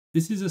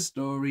This is a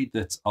story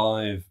that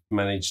I've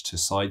managed to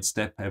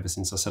sidestep ever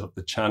since I set up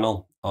the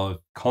channel. I've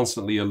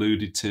constantly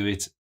alluded to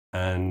it,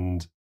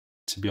 and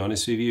to be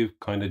honest with you,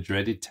 kind of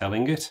dreaded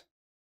telling it.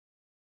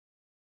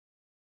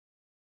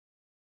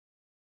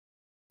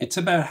 It's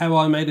about how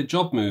I made a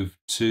job move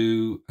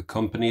to a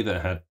company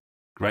that had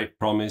great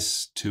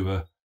promise, to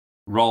a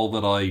role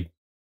that I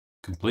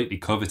completely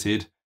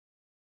coveted,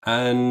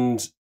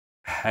 and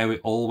how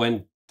it all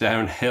went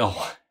downhill,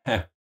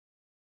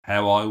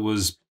 how I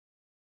was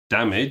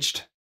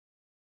damaged,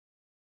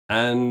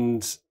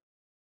 and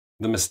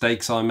the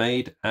mistakes I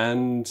made,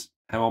 and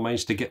how I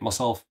managed to get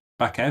myself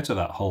back out of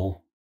that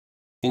hole.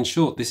 In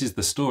short, this is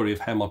the story of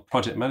how my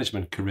project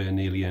management career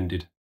nearly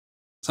ended.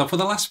 So for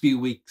the last few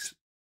weeks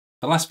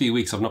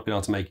I've not been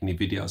able to make any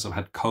videos. I've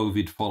had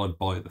COVID followed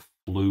by the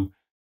flu,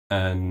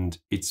 and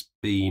it's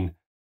been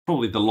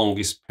probably the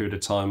longest period of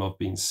time I've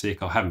been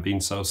sick. I haven't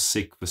been so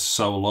sick for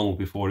so long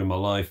before in my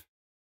life.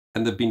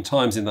 And there've been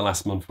times in the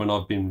last month when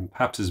I've been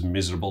perhaps as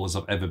miserable as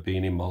I've ever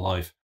been in my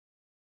life.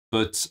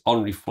 But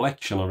on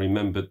reflection, I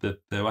remembered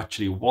that there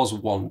actually was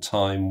one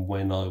time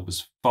when I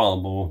was far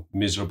more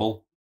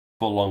miserable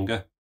for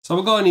longer. So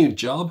I got a new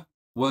job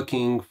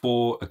working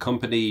for a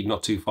company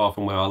not too far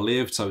from where I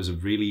lived. So it was a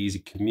really easy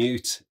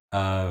commute,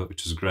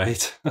 which was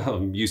great.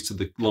 I'm used to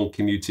the long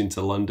commute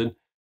into London.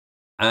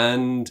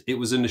 And it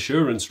was an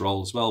assurance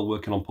role as well,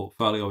 working on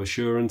portfolio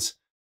assurance.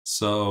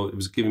 So it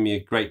was giving me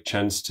a great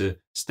chance to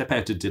step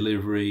out of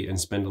delivery and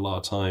spend a lot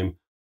of time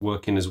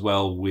working as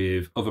well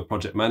with other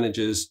project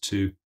managers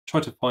to try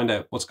to find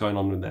out what's going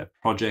on with their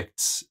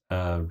projects,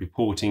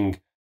 reporting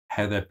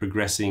how they're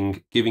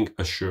progressing, giving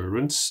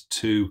assurance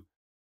to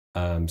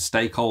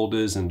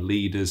stakeholders and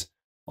leaders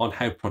on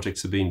how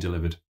projects are being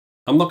delivered.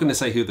 I'm not going to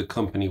say who the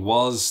company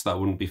was, that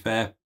wouldn't be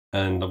fair,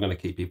 and I'm going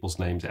to keep people's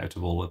names out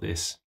of all of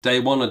this. Day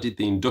one, I did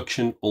the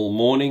induction all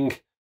morning,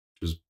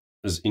 which was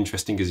as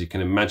interesting as you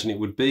can imagine it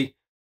would be.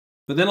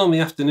 But then on the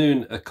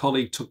afternoon, a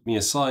colleague took me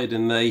aside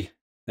and they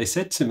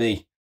said to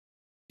me,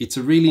 "It's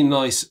a really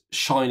nice,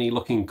 shiny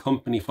looking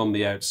company from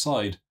the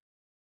outside,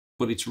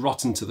 but it's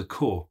rotten to the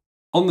core."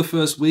 On the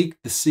first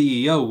week, the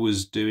CEO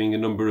was doing a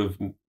number of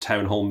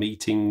town hall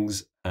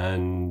meetings,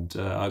 and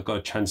I got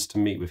a chance to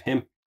meet with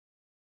him.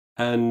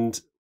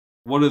 And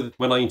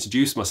when I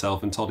introduced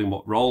myself and told him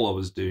what role I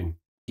was doing,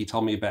 he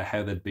told me about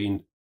how there'd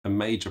been a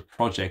major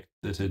project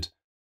that had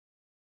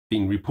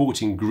been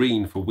reporting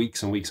green for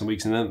weeks and weeks and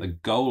weeks, and then at the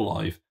go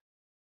live,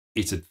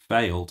 it had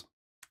failed,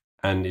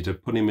 and it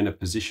had put him in a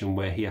position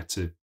where he had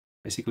to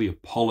basically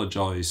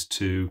apologize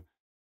to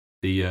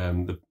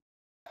the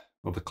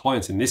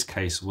client. In this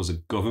case was a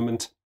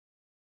government,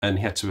 and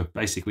he had to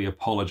basically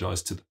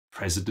apologize to the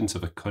president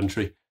of a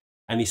country.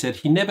 And he said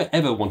he never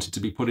ever wanted to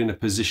be put in a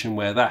position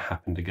where that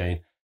happened again.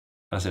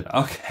 And I said,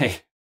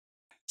 okay.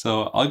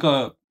 So I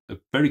got a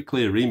very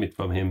clear remit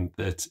from him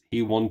that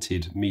he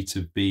wanted me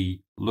to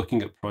be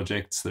looking at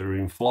projects that are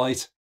in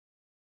flight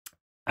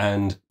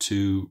and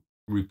to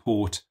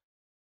report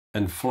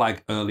and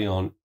flag early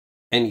on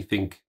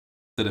anything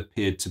that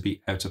appeared to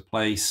be out of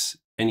place,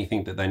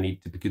 anything that they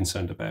need to be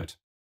concerned about.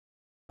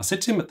 I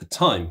said to him at the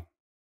time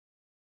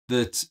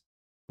that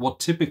what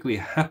typically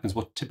happens,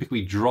 what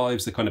typically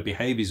drives the kind of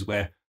behaviors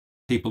where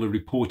people are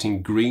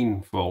reporting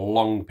green for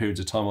long periods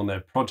of time on their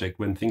project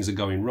when things are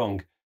going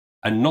wrong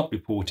and not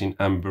reporting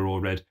amber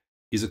or red,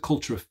 is a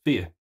culture of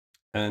fear,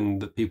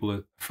 and that people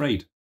are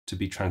afraid to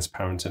be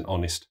transparent and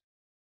honest.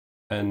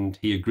 And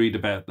he agreed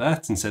about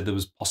that and said there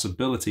was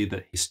possibility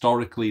that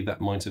historically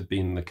that might have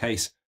been the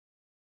case,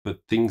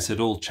 but things had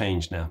all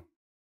changed now.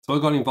 So I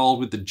got involved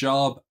with the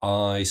job.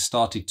 I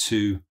started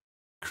to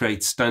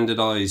create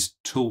standardized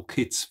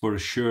toolkits for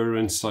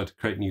assurance, started to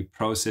create new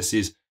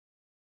processes,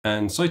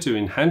 and started to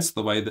enhance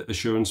the way that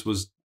assurance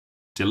was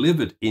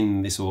delivered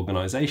in this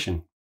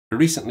organization. A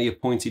recently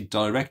appointed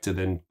director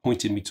then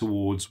pointed me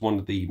towards one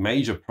of the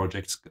major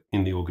projects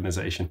in the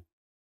organization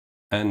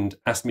and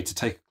asked me to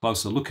take a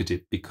closer look at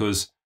it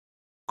because,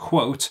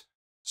 quote,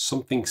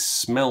 something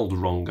smelled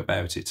wrong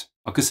about it.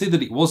 I could see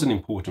that it was an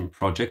important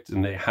project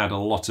and it had a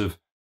lot of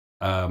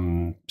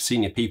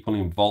senior people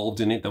involved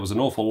in it. There was an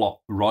awful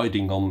lot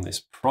riding on this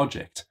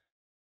project,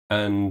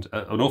 and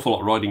an awful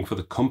lot riding for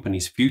the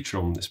company's future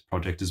on this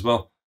project as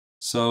well.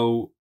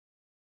 So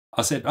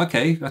I said,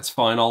 okay, that's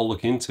fine, I'll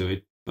look into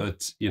it,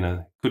 but,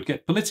 could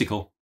get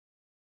political.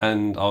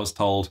 And I was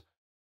told,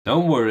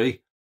 don't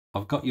worry,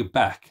 I've got your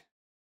back.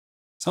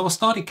 So I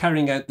started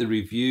carrying out the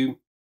review,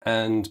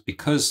 and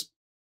because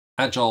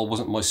Agile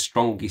wasn't my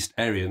strongest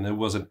area and there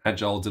was an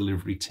Agile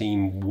delivery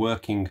team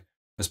working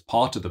as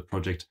part of the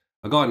project,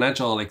 I got an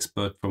Agile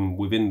expert from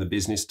within the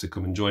business to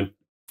come and join,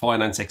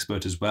 finance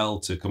expert as well,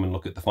 to come and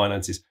look at the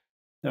finances.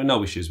 There are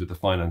no issues with the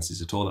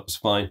finances at all, that was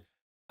fine.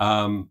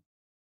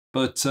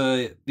 But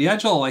the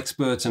Agile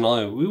expert and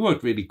I, we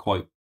worked really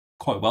quite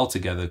well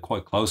together,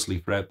 quite closely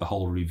throughout the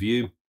whole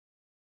review.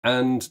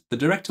 And the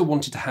director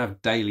wanted to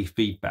have daily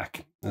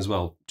feedback as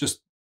well. Just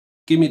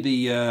give me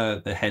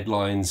the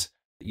headlines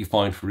that you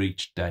find for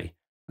each day.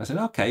 I said,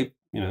 okay,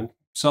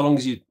 so long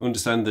as you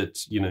understand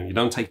that, you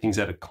don't take things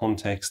out of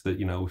context, that,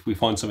 if we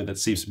find something that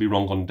seems to be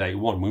wrong on day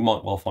one, we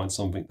might well find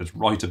something that's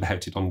right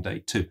about it on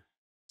day two.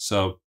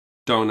 So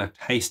don't act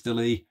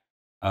hastily.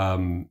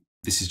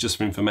 This is just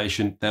for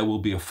information. There will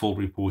be a full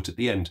report at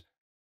the end.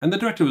 And the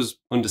director was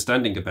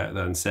understanding about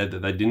that and said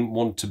that they didn't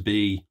want to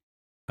be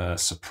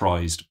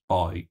surprised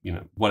by,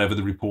 whatever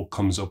the report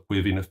comes up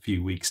with in a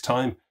few weeks'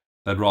 time.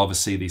 They'd rather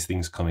see these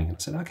things coming. And I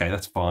said, okay,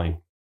 that's fine.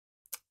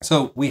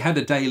 So we had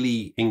a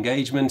daily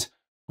engagement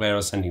where I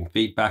was sending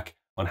feedback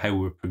on how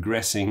we were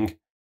progressing,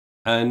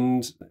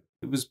 and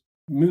it was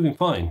moving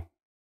fine.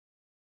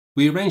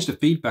 We arranged a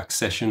feedback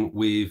session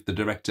with the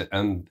director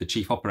and the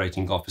chief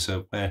operating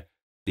officer where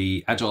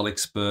the agile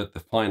expert, the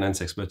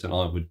finance expert, and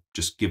I would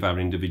just give our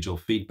individual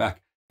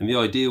feedback. And the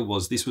idea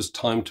was this was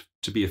timed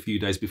to be a few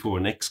days before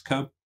an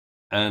exco,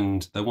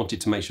 and they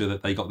wanted to make sure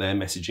that they got their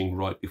messaging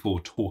right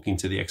before talking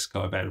to the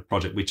exco about a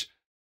project, which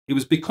it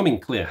was becoming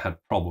clear had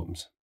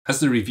problems. As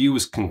the review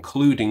was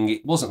concluding,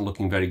 it wasn't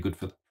looking very good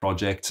for the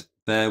project.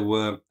 There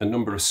were a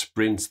number of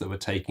sprints that were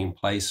taking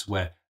place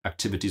where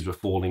activities were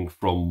falling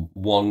from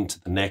one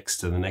to the next,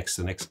 to the next,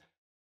 to the next.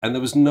 And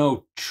there was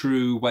no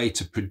true way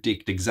to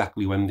predict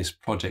exactly when this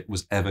project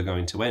was ever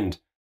going to end.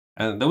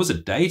 And there was a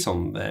date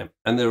on there,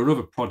 and there were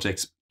other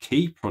projects,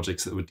 key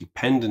projects, that were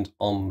dependent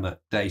on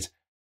that date.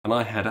 And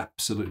I had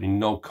absolutely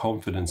no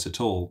confidence at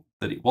all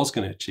that it was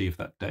going to achieve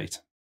that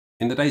date.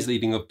 In the days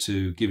leading up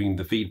to giving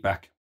the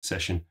feedback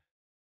session,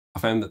 I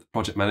found that the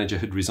project manager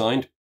had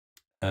resigned.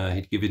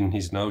 He'd given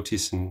his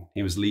notice and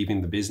he was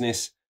leaving the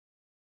business.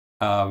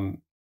 When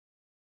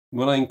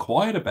I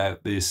inquired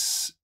about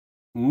this,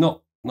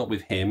 not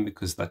with him,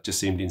 because that just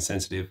seemed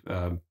insensitive,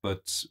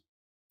 but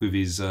with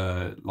his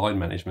line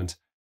management,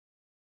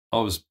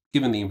 I was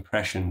given the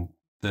impression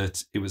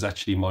that it was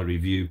actually my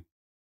review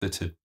that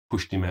had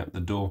pushed him out the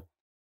door.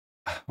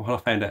 What I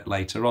found out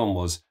later on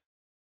was,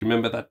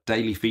 remember that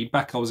daily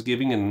feedback I was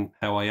giving and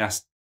how I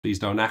asked, please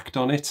don't act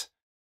on it?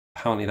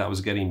 Apparently that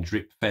was getting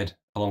drip fed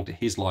along to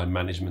his line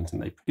management,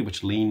 and they pretty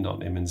much leaned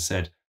on him and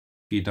said,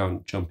 if you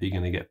don't jump, you're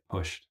going to get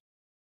pushed.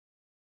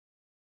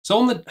 So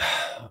on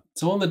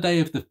the day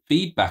of the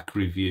feedback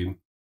review,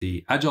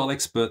 the agile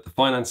expert, the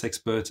finance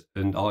expert,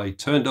 and I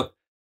turned up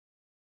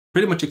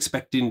pretty much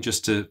expecting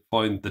just to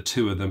find the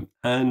two of them.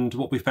 And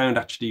what we found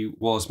actually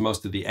was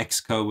most of the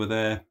exco were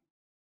there.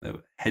 There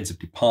were heads of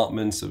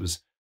departments. There was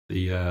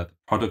the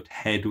product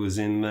head was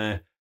in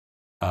there.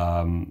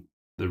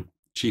 The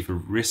chief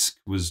of risk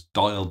was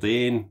dialed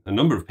in. A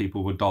number of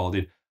people were dialed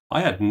in.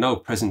 I had no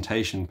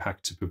presentation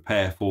pack to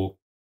prepare for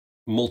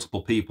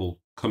multiple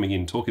people coming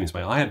in talking this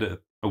way. I had a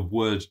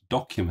Word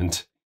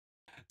document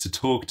to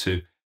talk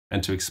to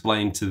and to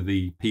explain to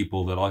the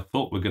people that I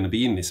thought were going to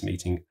be in this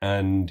meeting.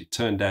 And it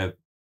turned out,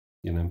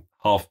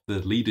 half the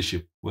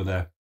leadership were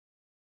there.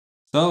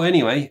 So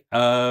anyway,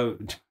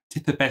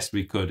 did the best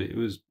we could. It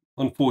was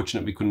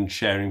unfortunate we couldn't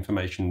share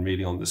information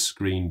really on the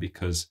screen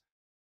because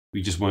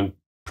we just weren't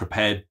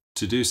prepared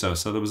to do so.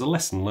 So there was a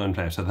lesson learned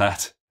out of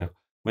that.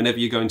 Whenever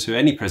you go into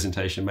any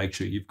presentation, make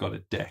sure you've got a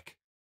deck.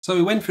 So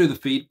we went through the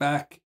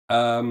feedback.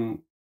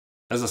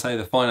 As I say,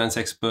 the finance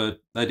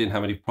expert, they didn't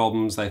have any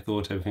problems. They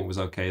thought everything was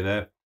okay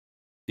there.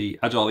 The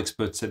agile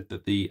expert said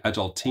that the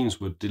agile teams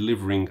were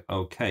delivering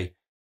okay.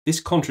 This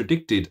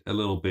contradicted a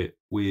little bit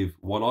with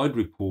what I'd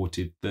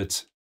reported,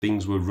 that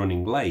things were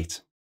running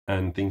late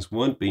and things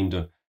weren't being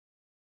done.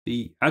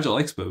 The agile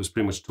expert was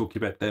pretty much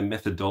talking about their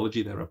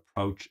methodology, their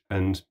approach,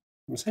 and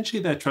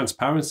essentially their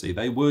transparency.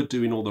 They were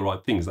doing all the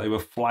right things. They were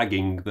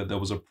flagging that there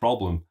was a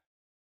problem.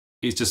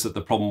 It's just that the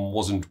problem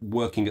wasn't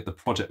working at the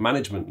project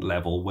management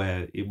level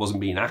where it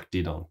wasn't being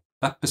acted on.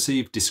 That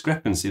perceived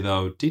discrepancy,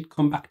 though, did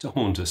come back to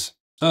haunt us.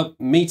 So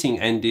meeting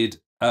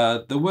ended.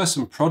 There were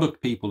some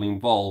product people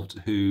involved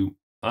who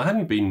I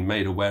hadn't been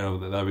made aware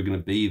of that they were going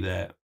to be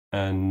there.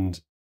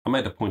 And I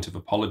made a point of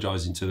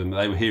apologizing to them.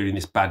 They were hearing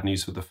this bad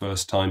news for the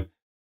first time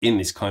in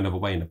this kind of a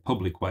way, in a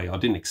public way. I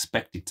didn't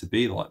expect it to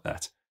be like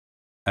that.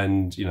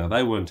 And,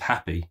 they weren't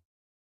happy.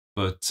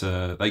 But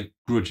they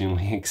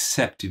grudgingly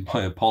accepted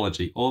my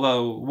apology,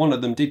 although one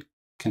of them did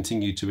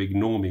continue to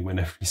ignore me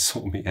whenever he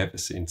saw me ever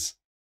since.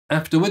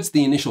 Afterwards,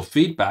 the initial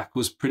feedback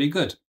was pretty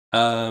good.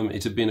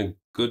 It had been a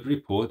good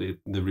report.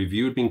 The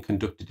review had been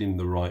conducted in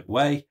the right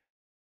way,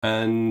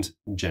 and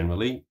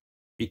generally,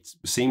 it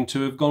seemed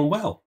to have gone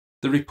well.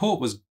 The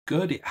report was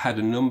good. It had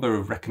a number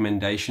of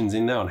recommendations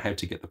in there on how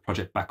to get the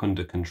project back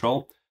under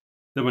control.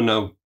 There were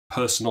no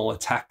personal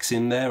attacks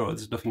in there, or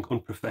there's nothing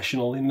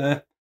unprofessional in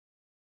there.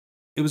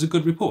 It was a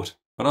good report.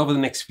 But over the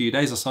next few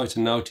days, I started to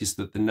notice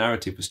that the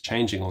narrative was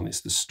changing on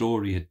this. The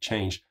story had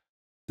changed.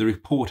 The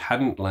report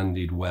hadn't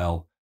landed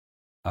well.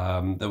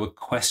 There were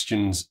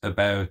questions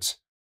about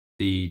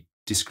the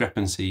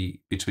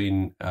discrepancy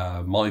between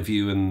my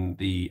view and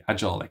the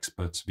agile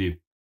expert's view.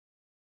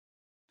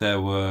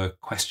 There were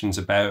questions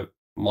about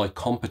my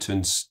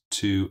competence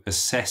to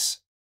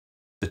assess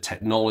the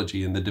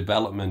technology and the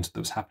development that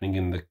was happening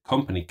in the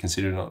company,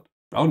 considering I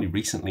only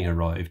recently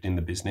arrived in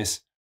the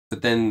business.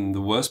 But then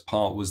the worst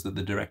part was that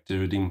the director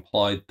had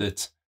implied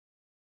that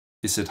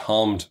this had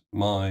harmed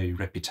my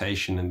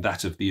reputation and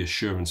that of the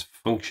assurance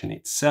function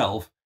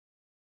itself,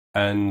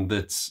 and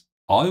that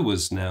I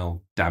was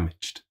now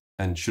damaged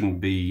and shouldn't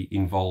be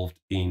involved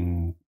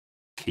in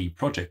key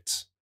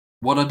projects.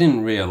 What I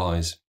didn't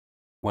realise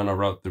when I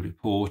wrote the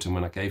report and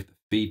when I gave the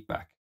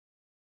feedback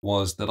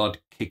was that I'd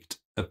kicked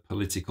a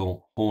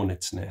political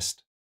hornet's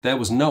nest. There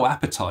was no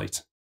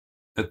appetite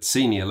at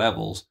senior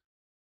levels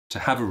to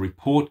have a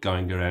report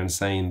going around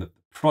saying that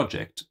the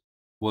project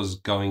was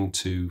going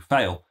to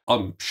fail.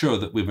 I'm sure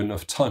that with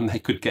enough time they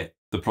could get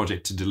the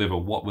project to deliver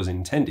what was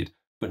intended,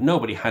 but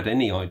nobody had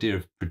any idea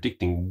of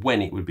predicting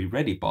when it would be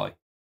ready by.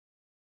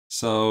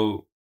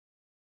 So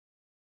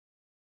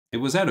it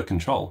was out of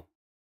control.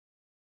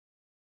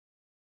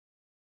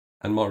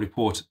 And my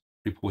report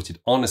reported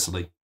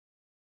honestly.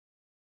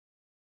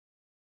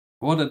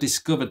 What I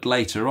discovered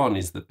later on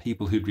is that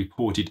people who'd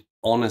reported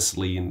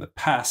honestly in the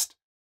past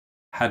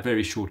had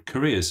very short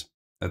careers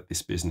at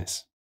this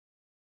business.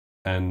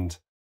 And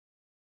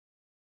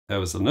there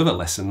was another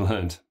lesson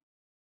learned.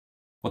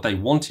 What they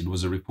wanted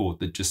was a report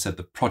that just said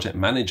the project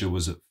manager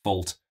was at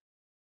fault.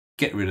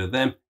 Get rid of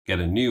them, get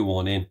a new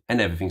one in, and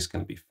everything's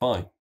going to be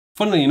fine.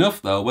 Funnily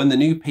enough, though, when the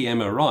new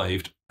PM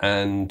arrived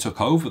and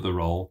took over the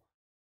role,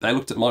 they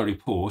looked at my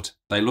report,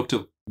 they looked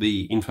at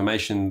the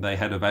information they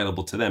had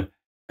available to them,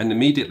 and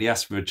immediately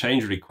asked for a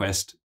change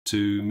request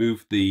to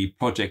move the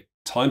project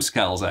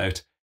timescales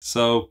out.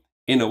 So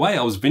in a way,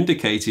 I was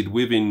vindicated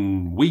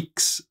within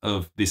weeks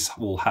of this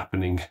all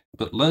happening.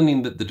 But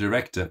learning that the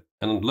director,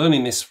 and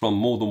learning this from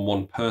more than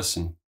one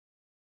person,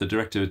 the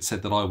director had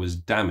said that I was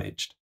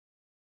damaged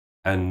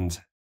and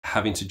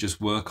having to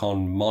just work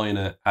on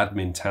minor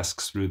admin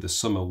tasks through the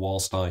summer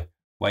whilst I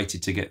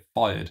waited to get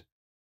fired,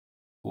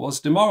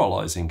 was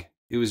demoralizing.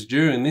 It was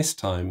during this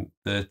time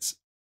that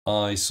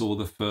I saw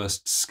the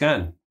first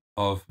scan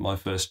of my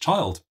first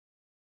child.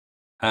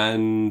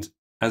 And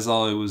as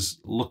I was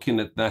looking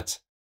at that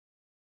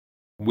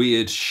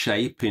weird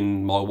shape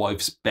in my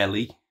wife's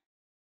belly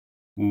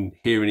and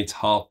hearing its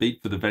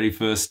heartbeat for the very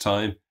first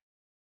time,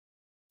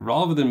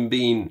 rather than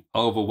being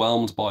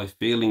overwhelmed by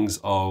feelings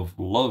of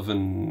love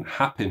and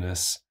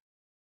happiness,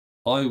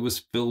 I was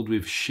filled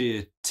with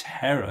sheer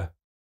terror,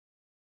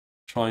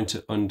 trying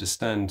to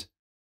understand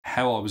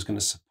how I was going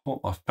to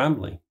support my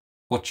family.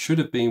 What should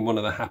have been one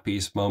of the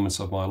happiest moments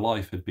of my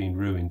life had been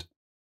ruined.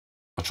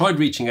 I tried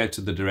reaching out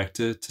to the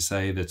director to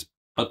say that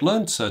I'd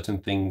learned certain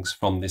things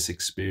from this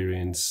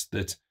experience,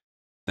 that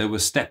there were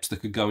steps that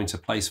could go into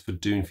place for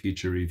doing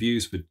future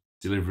reviews, for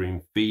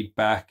delivering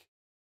feedback,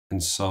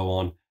 and so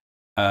on.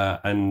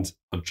 And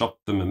I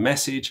dropped them a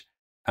message,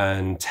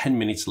 and 10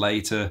 minutes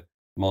later,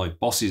 my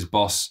boss's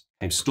boss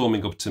came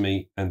storming up to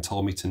me and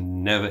told me to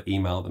never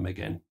email them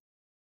again,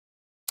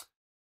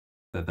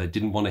 that they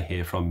didn't want to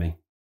hear from me.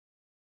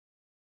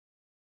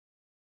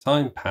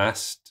 Time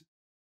passed.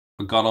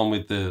 I got on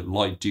with the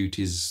light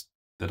duties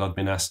that I'd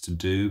been asked to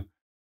do.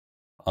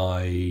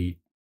 I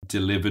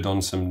delivered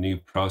on some new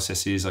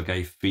processes. I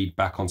gave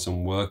feedback on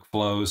some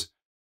workflows.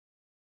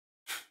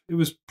 It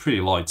was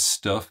pretty light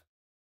stuff.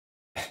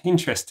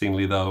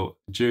 Interestingly, though,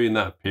 during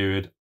that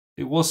period,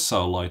 it was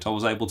so light, I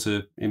was able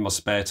to, in my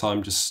spare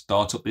time, just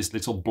start up this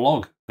little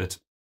blog that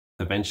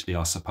eventually,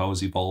 I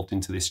suppose, evolved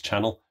into this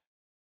channel,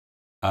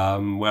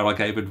 where I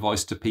gave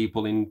advice to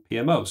people in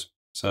PMOs.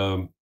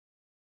 So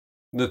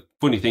the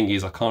funny thing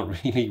is I can't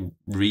really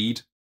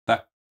read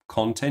that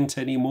content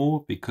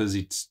anymore because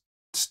it's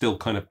still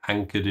kind of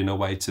anchored in a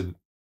way to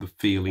the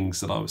feelings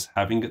that I was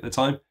having at the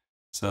time.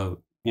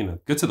 So,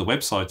 go to the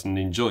website and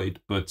enjoy it,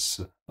 but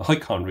I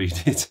can't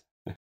read it.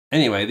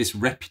 Anyway, this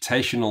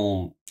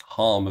reputational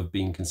harm of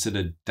being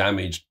considered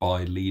damaged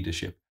by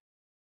leadership,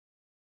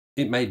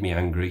 it made me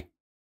angry.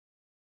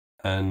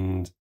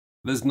 And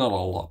there's not a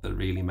lot that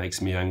really makes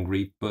me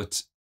angry,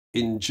 but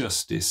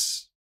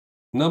injustice,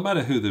 no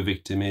matter who the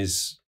victim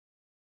is,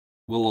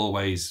 will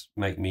always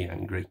make me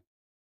angry.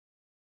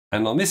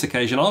 And on this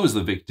occasion, I was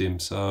the victim,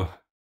 so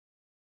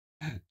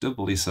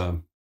doubly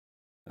so.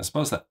 I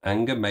suppose that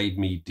anger made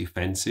me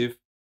defensive,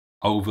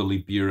 overly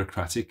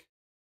bureaucratic,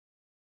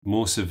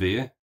 more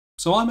severe.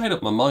 So I made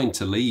up my mind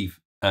to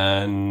leave,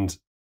 and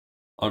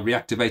I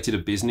reactivated a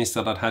business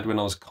that I'd had when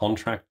I was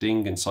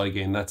contracting and started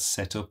getting that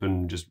set up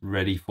and just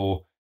ready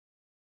for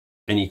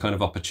any kind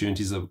of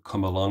opportunities that would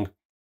come along.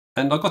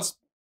 And I got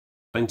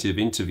plenty of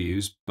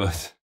interviews,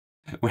 but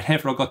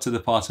whenever I got to the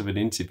part of an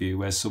interview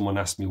where someone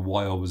asked me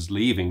why I was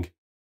leaving,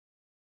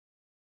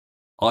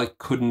 I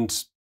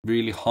couldn't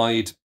really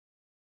hide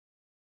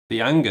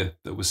the anger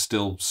that was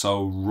still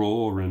so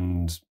raw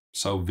and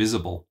so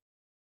visible.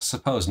 I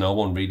suppose no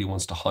one really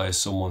wants to hire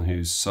someone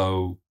who's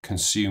so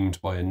consumed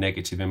by a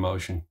negative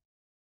emotion.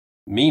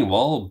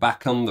 Meanwhile,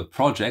 back on the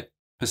project,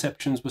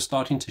 perceptions were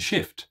starting to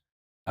shift.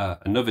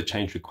 Another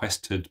change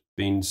request had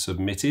been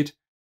submitted,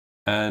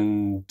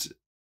 and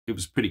it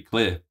was pretty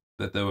clear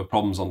that there were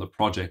problems on the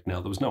project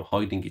now. There was no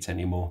hiding it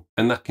anymore.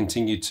 And that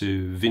continued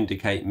to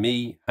vindicate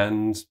me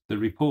and the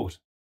report.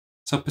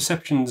 So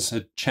perceptions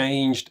had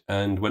changed,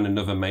 and when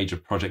another major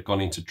project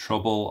got into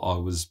trouble, I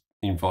was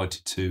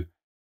invited to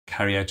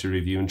carry out a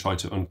review and try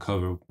to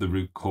uncover the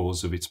root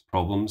cause of its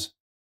problems.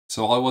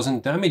 So I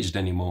wasn't damaged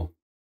anymore.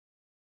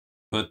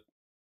 But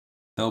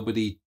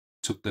nobody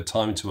took the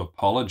time to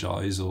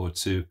apologize or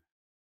to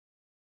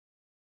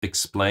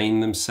explain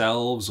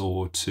themselves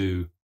or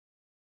to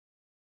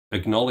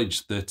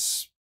acknowledge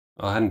that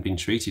I hadn't been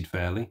treated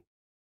fairly.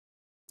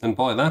 And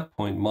by that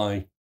point,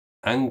 my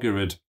anger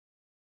had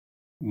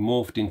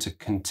morphed into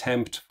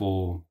contempt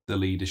for the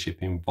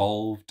leadership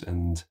involved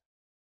and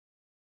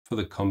for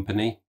the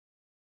company.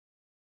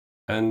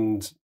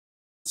 And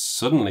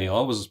suddenly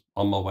I was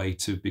on my way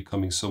to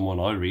becoming someone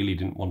I really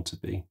didn't want to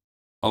be.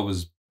 I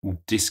was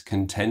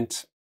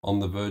discontent, on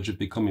the verge of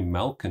becoming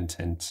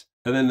malcontent.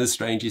 And then the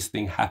strangest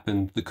thing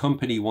happened. The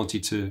company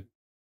wanted to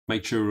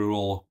make sure we were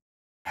all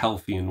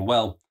healthy and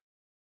well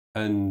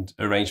and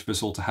arranged for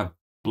us all to have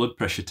blood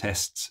pressure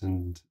tests.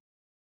 And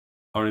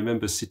I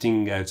remember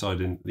sitting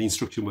outside, and the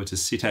instruction were to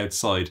sit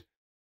outside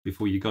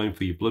before you go in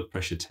for your blood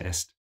pressure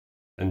test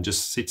and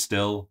just sit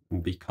still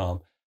and be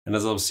calm. And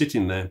as I was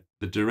sitting there,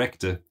 the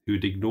director, who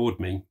had ignored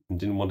me and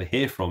didn't want to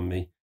hear from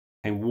me,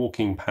 came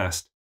walking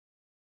past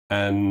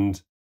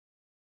and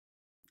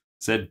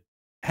said,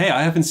 "Hey,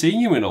 I haven't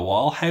seen you in a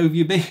while. How have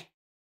you been?"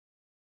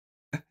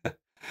 I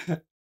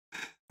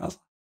was like,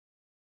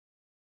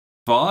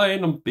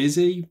 "Fine, I'm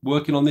busy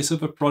working on this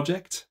other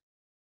project."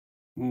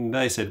 And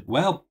they said,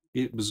 "Well,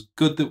 it was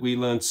good that we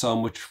learned so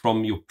much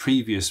from your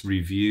previous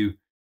review.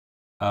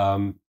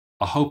 I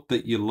hope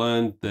that you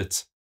learned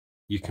that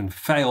you can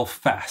fail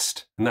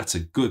fast, and that's a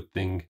good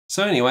thing."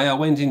 So anyway, I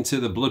went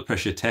into the blood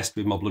pressure test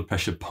with my blood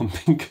pressure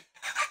pumping.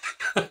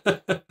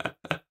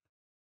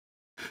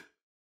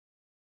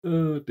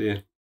 Oh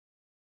dear.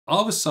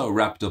 I was so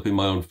wrapped up in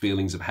my own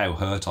feelings of how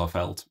hurt I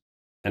felt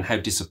and how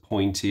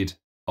disappointed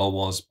I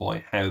was by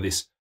how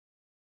this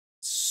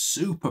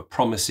super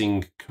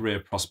promising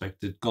career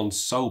prospect had gone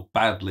so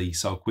badly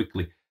so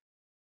quickly.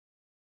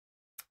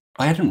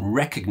 I hadn't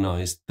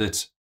recognized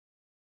that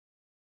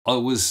I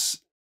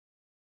was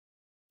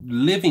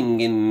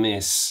living in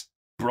this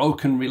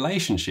broken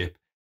relationship.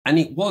 And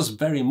it was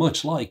very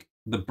much like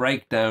the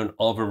breakdown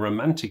of a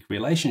romantic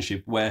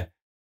relationship where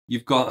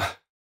you've got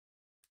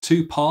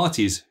two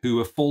parties who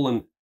have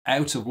fallen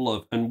out of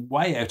love and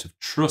way out of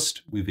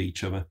trust with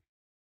each other,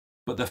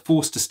 but they're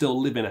forced to still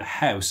live in a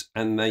house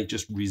and they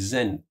just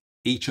resent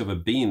each other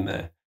being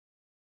there.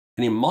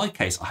 And in my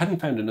case, I hadn't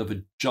found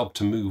another job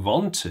to move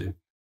on to,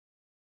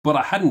 but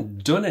I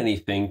hadn't done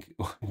anything,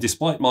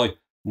 despite my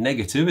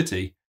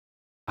negativity,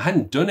 I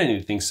hadn't done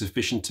anything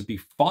sufficient to be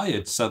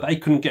fired, so they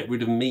couldn't get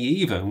rid of me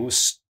either, and we were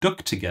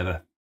stuck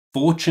together.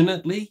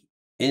 Fortunately,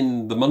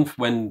 in the month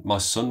when my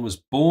son was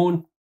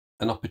born,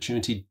 an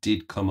opportunity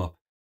did come up,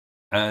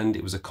 and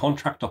it was a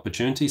contract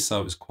opportunity,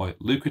 so it was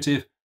quite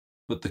lucrative,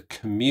 but the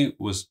commute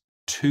was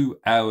 2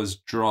 hours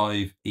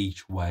drive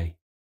each way.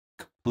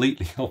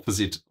 Completely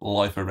opposite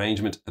life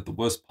arrangement at the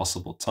worst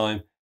possible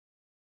time.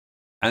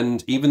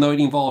 And even though it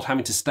involved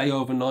having to stay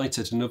overnight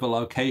at another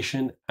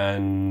location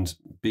and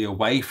be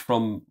away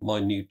from my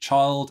new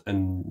child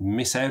and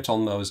miss out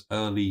on those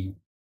early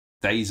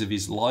days of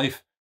his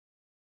life,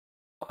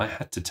 I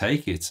had to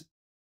take it.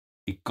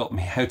 It got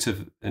me out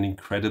of an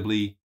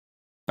incredibly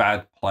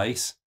bad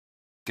place,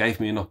 gave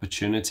me an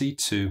opportunity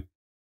to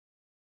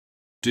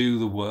do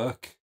the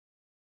work,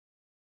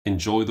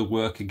 enjoy the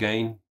work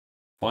again,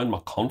 find my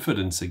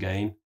confidence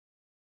again,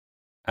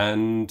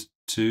 and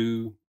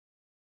to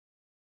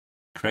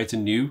create a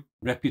new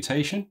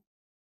reputation.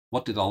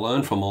 What did I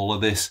learn from all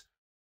of this?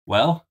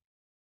 Well,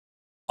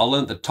 I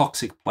learned that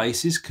toxic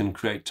places can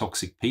create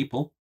toxic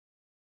people.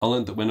 I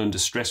learned that when under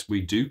stress,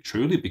 we do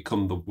truly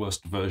become the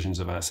worst versions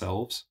of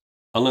ourselves.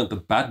 I learned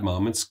that bad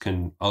moments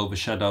can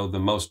overshadow the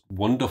most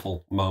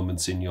wonderful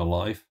moments in your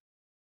life.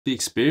 The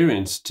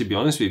experience, to be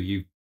honest with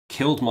you,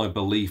 killed my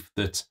belief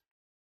that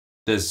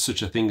there's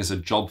such a thing as a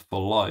job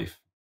for life.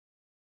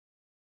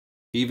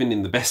 Even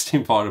in the best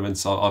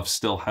environments, I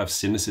still have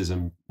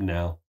cynicism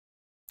now.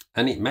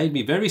 And it made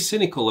me very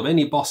cynical of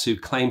any boss who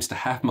claims to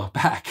have my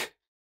back.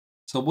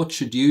 So what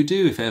should you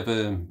do if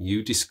ever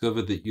you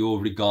discover that you're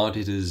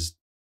regarded as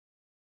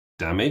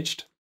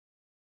damaged?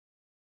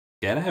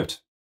 Get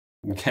out.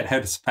 Get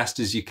out as fast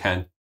as you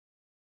can.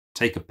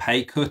 Take a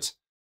pay cut.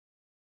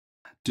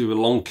 Do a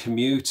long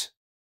commute.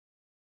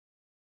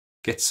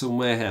 Get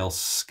somewhere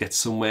else. Get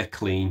somewhere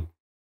clean.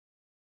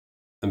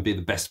 And be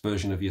the best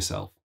version of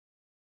yourself.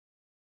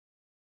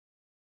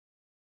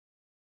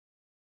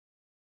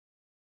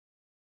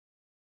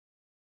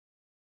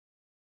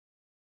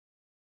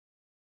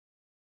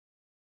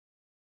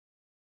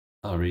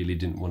 I really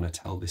didn't want to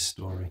tell this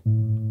story.